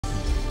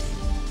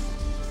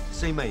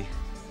See me?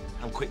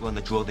 I'm quicker on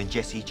the draw than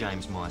Jesse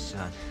James, my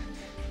son.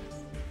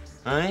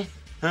 Hey?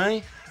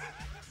 Hey?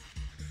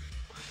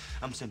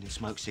 I'm sending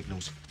smoke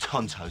signals,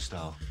 Tonto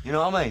style. You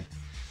know what I mean?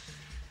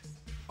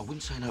 I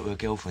wouldn't say no to a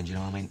girlfriend, you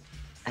know what I mean?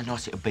 How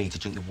nice it'd be to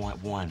drink the white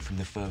wine from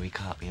the furry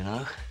cup, you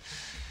know?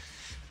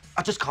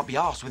 I just can't be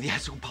arsed with the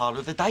hassle parlour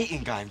of the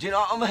dating game, do you know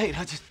what I mean?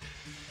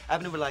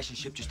 Having a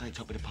relationship just ain't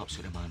top of the pops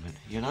at the moment,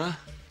 you know?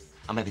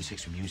 I'm having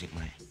sex with music,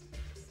 mate.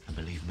 And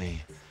believe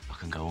me, I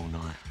can go all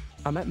night.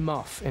 I met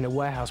Moff in a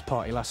warehouse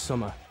party last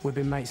summer. We've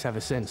been mates ever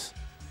since.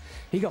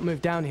 He got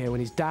moved down here when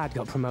his dad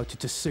got promoted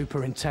to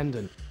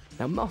superintendent.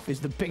 Now, Moff is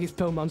the biggest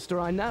pill monster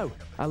I know.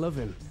 I love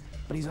him,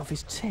 but he's off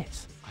his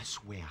tits. I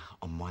swear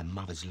on my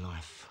mother's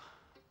life,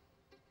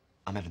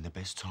 I'm having the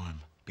best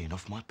time being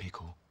off my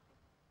pickle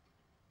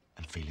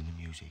and feeling the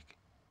music.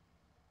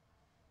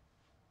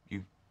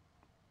 You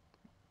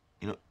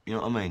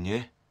know what I mean,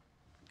 yeah?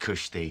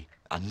 Kushti,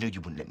 I knew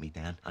you wouldn't let me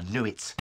down. I knew it.